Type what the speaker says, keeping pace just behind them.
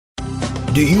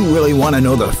Do you really want to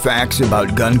know the facts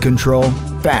about gun control?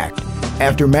 Fact.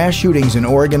 After mass shootings in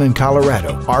Oregon and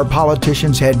Colorado, our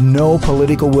politicians had no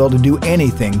political will to do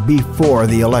anything before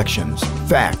the elections.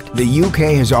 Fact. The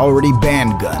UK has already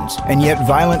banned guns, and yet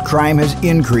violent crime has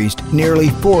increased nearly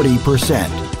 40%.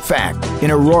 Fact.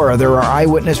 In Aurora, there are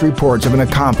eyewitness reports of an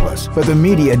accomplice, but the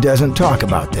media doesn't talk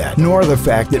about that, nor the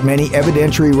fact that many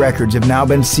evidentiary records have now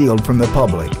been sealed from the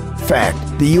public. Fact.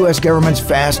 The U.S. government's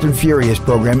Fast and Furious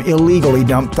program illegally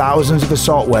dumped thousands of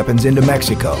assault weapons into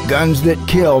Mexico, guns that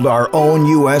killed our own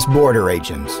U.S. border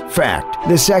agents. Fact.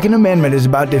 The Second Amendment is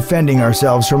about defending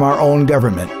ourselves from our own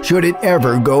government, should it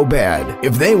ever go bad.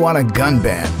 If they want a gun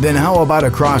ban, then how about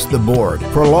across the board,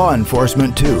 for law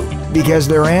enforcement too? Because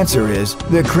their answer is,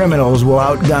 the criminals will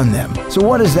outgun them. So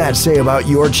what does that say about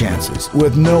your chances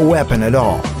with no weapon at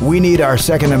all? We need our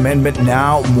Second Amendment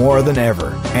now more than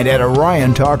ever. And at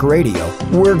Orion Talk Radio,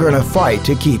 we're going to fight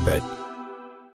to keep it.